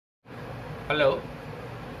Hello.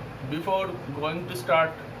 Before going to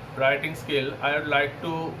start writing skill, I would like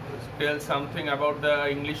to tell something about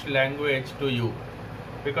the English language to you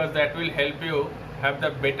because that will help you have the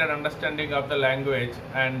better understanding of the language,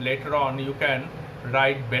 and later on you can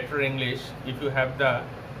write better English if you have the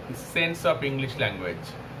sense of English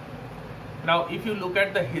language. Now, if you look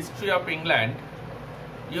at the history of England,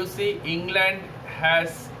 you see England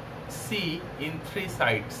has sea in three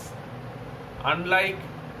sides. Unlike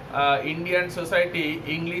Indian society,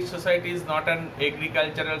 English society is not an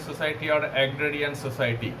agricultural society or agrarian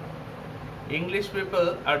society. English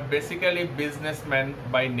people are basically businessmen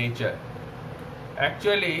by nature.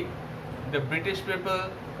 Actually, the British people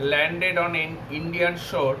landed on an Indian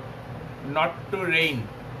shore not to reign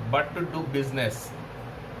but to do business.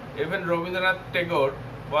 Even Rabindranath Tagore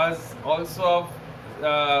was also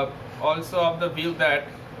of the view that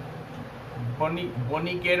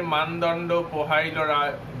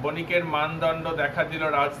বণিকের মানদণ্ড দেখা দিল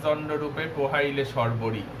রাজদণ্ড রূপে পোহাইলে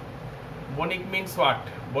সর্বরি. Bonik means what?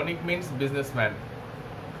 Bonik means businessman.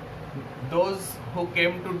 Those who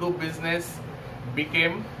came to do business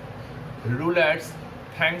became rulers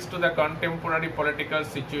thanks to the contemporary political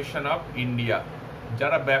situation of India.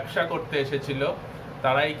 যারা ব্যবসা করতে এসেছিল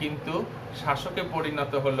তারাই কিন্তু শাসকে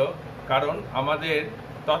পরিণত হলো, কারণ আমাদের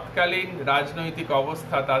তৎকালীন রাজনৈতিক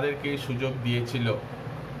অবস্থা তাদেরকে সুযোগ দিয়েছিল.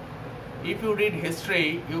 If you read history,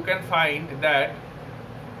 you can find that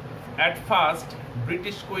at first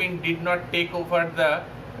British Queen did not take over the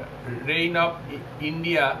reign of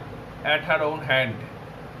India at her own hand.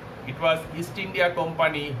 It was East India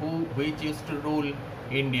Company which used to rule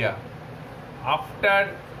India. After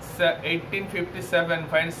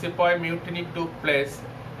 1857, when Sepoy Mutiny took place,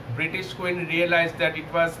 British Queen realized that it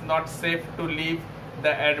was not safe to leave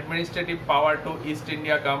the administrative power to East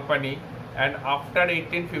India Company, and after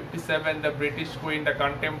 1857 the British Queen, the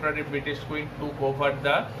contemporary British Queen, took over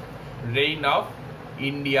the reign of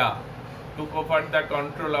India, took over the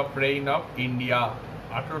control of reign of India.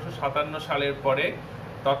 1857 সালের পরে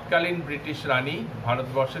তৎকালীন British রানী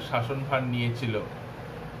ভারতবর্ষের শাসনভার নিয়েছিল.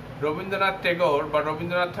 রবীন্দ্রনাথ ট্যাগোর বা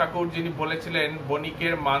রবীন্দ্রনাথ ঠাকুর যিনি বলেছিলেন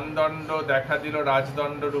বণিকের মানদণ্ড দেখা দিল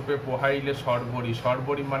রাজদণ্ড রূপে পোহাইলে সর্বরি.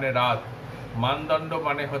 সর্বরি মানে রাত, মানদণ্ড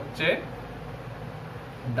মানে হচ্ছে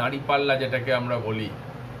দাঁড়িপাল্লা যেটাকে আমরা বলি.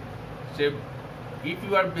 সে if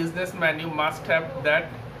you are businessman you must have that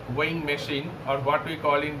weighing machine, or what we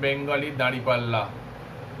call in Bengali দাঁড়িপাল্লা,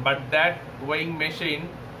 but that weighing machine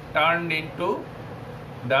turned into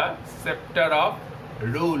the scepter of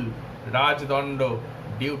rule, রাজদণ্ড,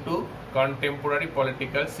 due to contemporary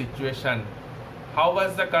political situation. How was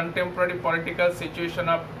the contemporary political situation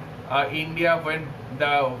of India when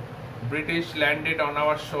the British landed on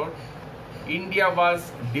our shore? India was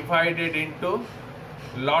divided into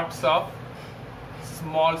lots of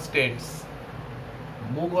small states.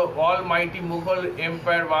 Almighty Mughal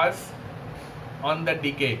Empire was on the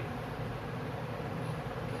decay,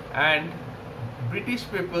 and British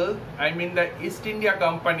people, I mean the East India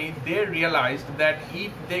Company, they realized that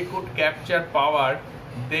if they could capture power,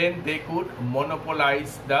 then they could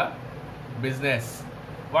monopolize the business.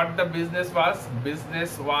 What the business was?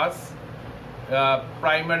 Business was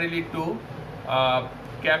primarily to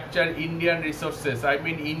capture Indian resources. I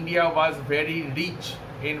mean India was very rich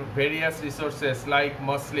in various resources like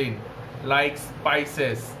muslin, like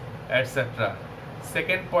spices, etc.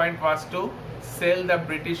 Second point was to sell the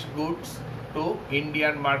British goods to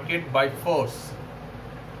Indian market by force.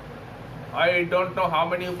 I don't know how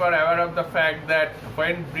many of you are aware of the fact that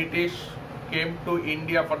when British came to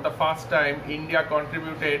India for the first time, India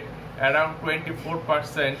contributed around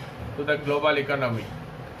 24% to the global economy.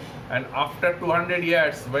 And after 200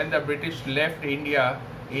 years, when the British left India,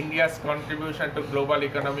 India's contribution to global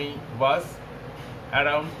economy was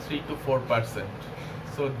around 3 to 4%.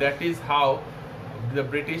 So that is how the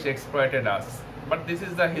British exploited us. But this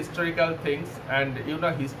is the historical things, and you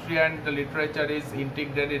know history and the literature is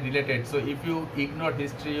integrally related. So if you ignore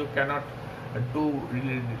history, you cannot do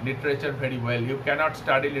literature very well. You cannot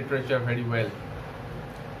study literature very well.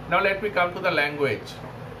 Now let me come to the language.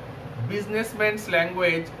 Businessman's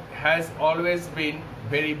language has always been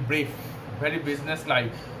very brief, very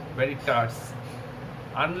business-like, very terse.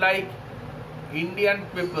 Unlike Indian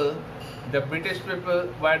people, the British people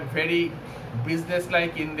were very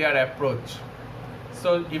business-like in their approach. So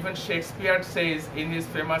even Shakespeare says in his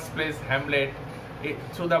famous play Hamlet,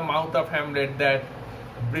 through the mouth of Hamlet, that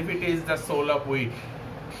brevity is the soul of wit.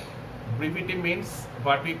 Brevity means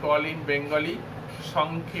what we call in Bengali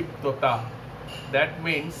সংক্ষিপ্ততা. That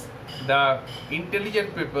means the intelligent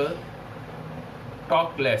people talk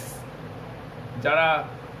less. যারা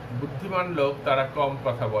বুদ্ধিমান লোক তারা কম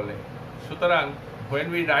কথা বলে. সুতরাং when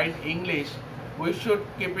we write English, we should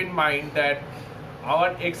keep in mind that our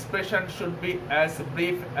expression should be as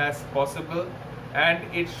brief as possible and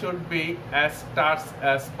it should be as terse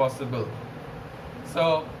as possible. So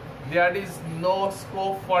there is no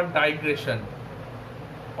scope for digression.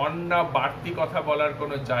 অন্য বাড়তি কথা বলার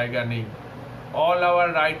কোনো জায়গা নেই. All our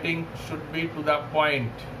writing should be to the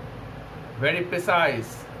point, very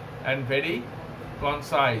precise and very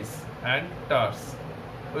concise and terse.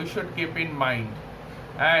 We should keep in mind,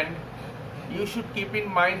 and you should keep in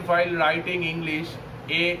mind while writing English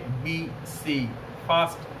A, B, C,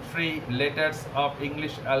 first 3 letters of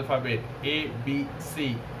English alphabet, A, B, C.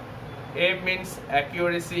 A means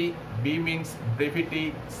accuracy, B means brevity,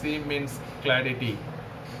 C means clarity.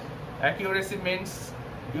 Accuracy means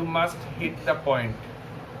you must hit the point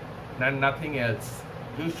and nothing else.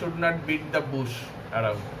 You should not beat the bush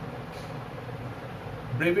around.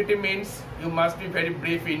 Brevity means you must be very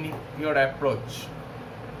brief in your approach,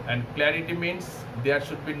 and clarity means there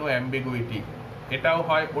should be no ambiguity. Etao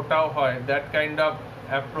hoy otao hoy, that kind of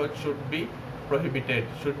approach should be prohibited,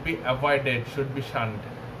 should be avoided, should be shunned.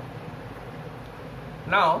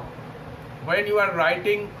 Now when you are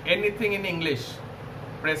writing anything in English,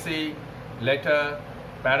 précis, letter,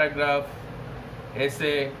 paragraph,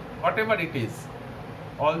 essay, whatever it is,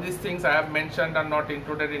 all these things I have mentioned are not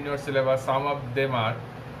included in your syllabus, some of them are.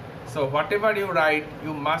 So whatever you write,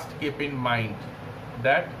 you must keep in mind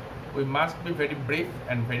that we must be very brief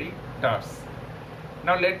and very terse.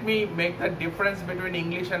 Now let me make the difference between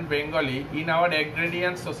English and Bengali. In our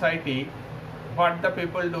agrarian society, what the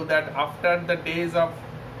people do, that after the days of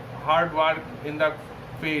hard work in the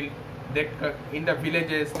field, they, in the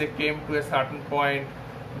villages, they came to a certain point,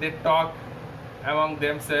 they talk among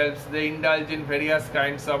themselves, they indulge in various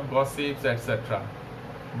kinds of gossips, etc.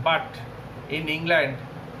 But in England,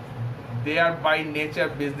 they are by nature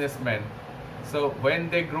businessmen. So when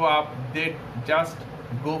they grow up, they just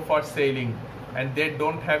go for sailing and they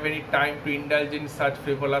don't have any time to indulge in such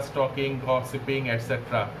frivolous talking, gossiping,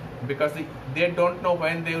 etc. because they don't know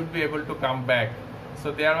when they would be able to come back.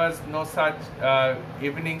 So there was no such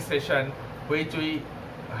evening session which we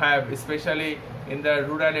have, especially in the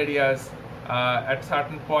rural areas at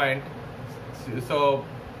certain point. So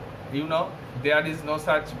you know, there is no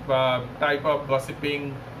such type of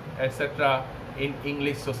gossiping, etc. in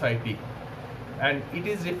English society, and it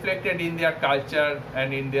is reflected in their culture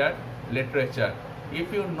and in their literature.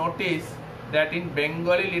 If you notice that in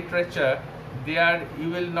Bengali literature, there you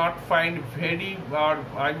will not find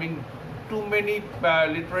too many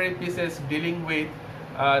literary pieces dealing with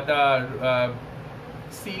the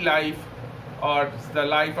sea life or the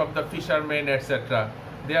life of the fishermen, etc.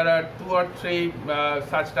 There are 2 or 3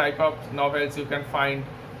 such type of novels you can find.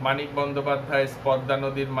 Manik Bandopadhyay's Podda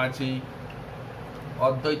Nodir Maji,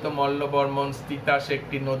 Advaita Malla Barman's Tita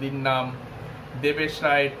Shekti Nodir Nam, Debesh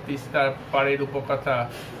Ray's Tista Parer Upokatha,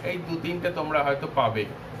 এই 2-3টে তোমরা হয়তো পাবে.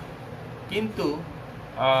 কিন্তু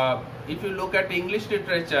if you look at English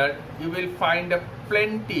literature, you will find a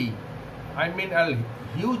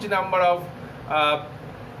huge number of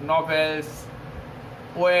novels,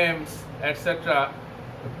 poems, etc.,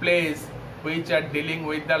 plays which are dealing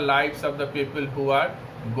with the lives of the people who are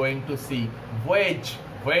going to sea.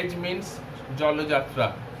 Voyage means Jalojatra.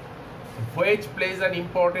 Voyage plays an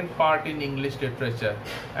important part in English literature,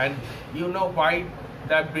 and you know why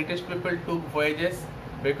the British people took voyages?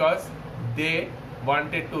 Because they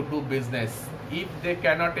wanted to do business. If they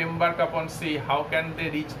cannot embark upon sea, how can they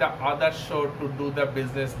reach the other shore to do the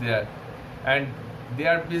business there? And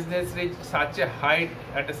their business reached such a height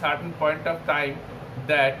at a certain point of time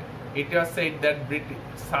that it was said that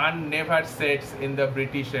sun never sets in the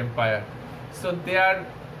British Empire. So their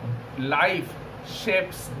life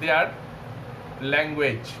shapes their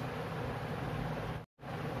language.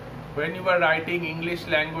 When you are writing English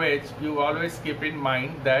language, you always keep in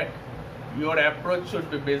mind that your approach should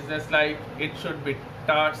be businesslike, it should be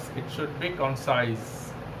terse, it should be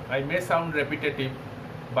concise. I may sound repetitive,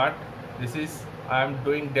 but this is I am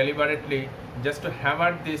doing deliberately just to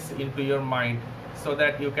hammer this into your mind so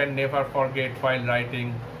that you can never forget while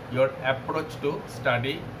writing your approach to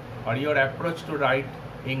study or your approach to write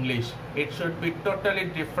English. It should be totally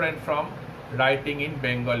different from writing in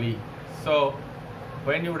Bengali. So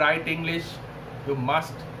when you write English, you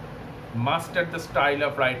must master the style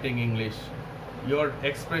of writing English. Your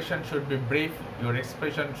expression should be brief, your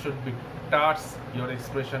expression should be terse, your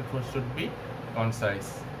expression should be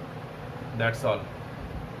concise. That's all.